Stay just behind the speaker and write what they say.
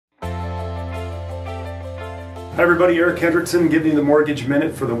Hi everybody, Eric Hendrickson giving you the Mortgage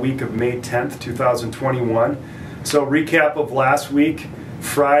Minute for the week of May 10th, 2021. So recap of last week.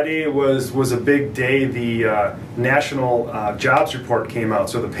 Friday was a big day. The national jobs report came out,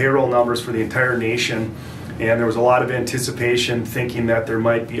 so the payroll numbers for the entire nation, and there was a lot of anticipation thinking that there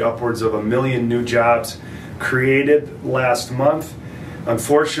might be upwards of 1 million new jobs created last month.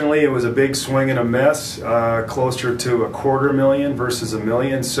 Unfortunately, it was a big swing and a miss, closer to 250,000 versus 1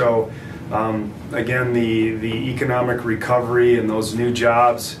 million. So again, the economic recovery and those new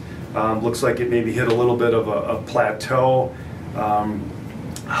jobs looks like it maybe hit a little bit of a plateau.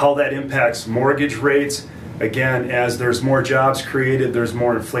 How that impacts mortgage rates, again, as there's more jobs created, there's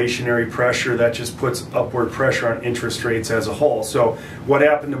more inflationary pressure. That just puts upward pressure on interest rates as a whole. So what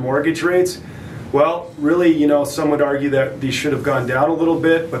happened to mortgage rates? Well, really, some would argue that these should have gone down a little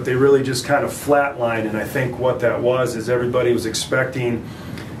bit, but they really just kind of flatlined. And I think what that was is everybody was expecting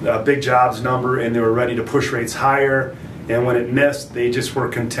a big jobs number and they were ready to push rates higher. And when it missed, they just were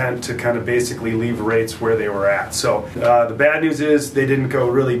content to kind of basically leave rates where they were at. So the bad news is they didn't go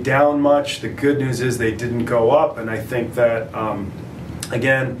really down much. The good news is they didn't go up. And I think that,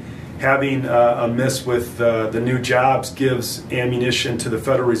 again, having a miss with the new jobs gives ammunition to the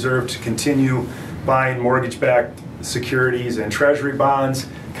Federal Reserve to continue buying mortgage-backed securities and treasury bonds,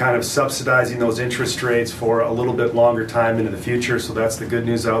 kind of subsidizing those interest rates for a little bit longer time into the future. So that's the good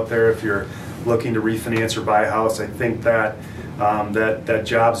news out there if you're looking to refinance or buy a house. I think that that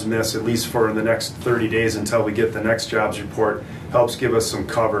jobs miss, at least for the next 30 days until we get the next jobs report, helps give us some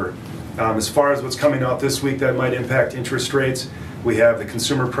cover. As far as what's coming out this week that might impact interest rates, we have the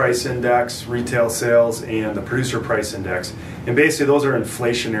Consumer Price Index, retail sales, and the Producer Price Index. And basically those are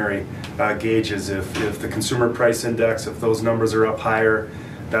inflationary gauges. If the Consumer Price Index, if those numbers are up higher,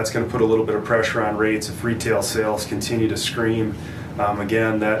 that's going to put a little bit of pressure on rates. If retail sales continue to scream,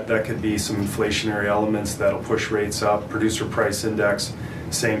 again, that could be some inflationary elements that'll push rates up. Producer Price Index,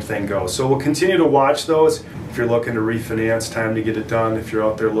 same thing goes. So we'll continue to watch those. If you're looking to refinance, time to get it done. If you're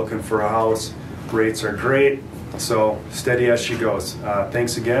out there looking for a house, rates are great. So steady as she goes.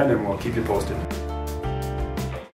 Thanks again, and we'll keep you posted.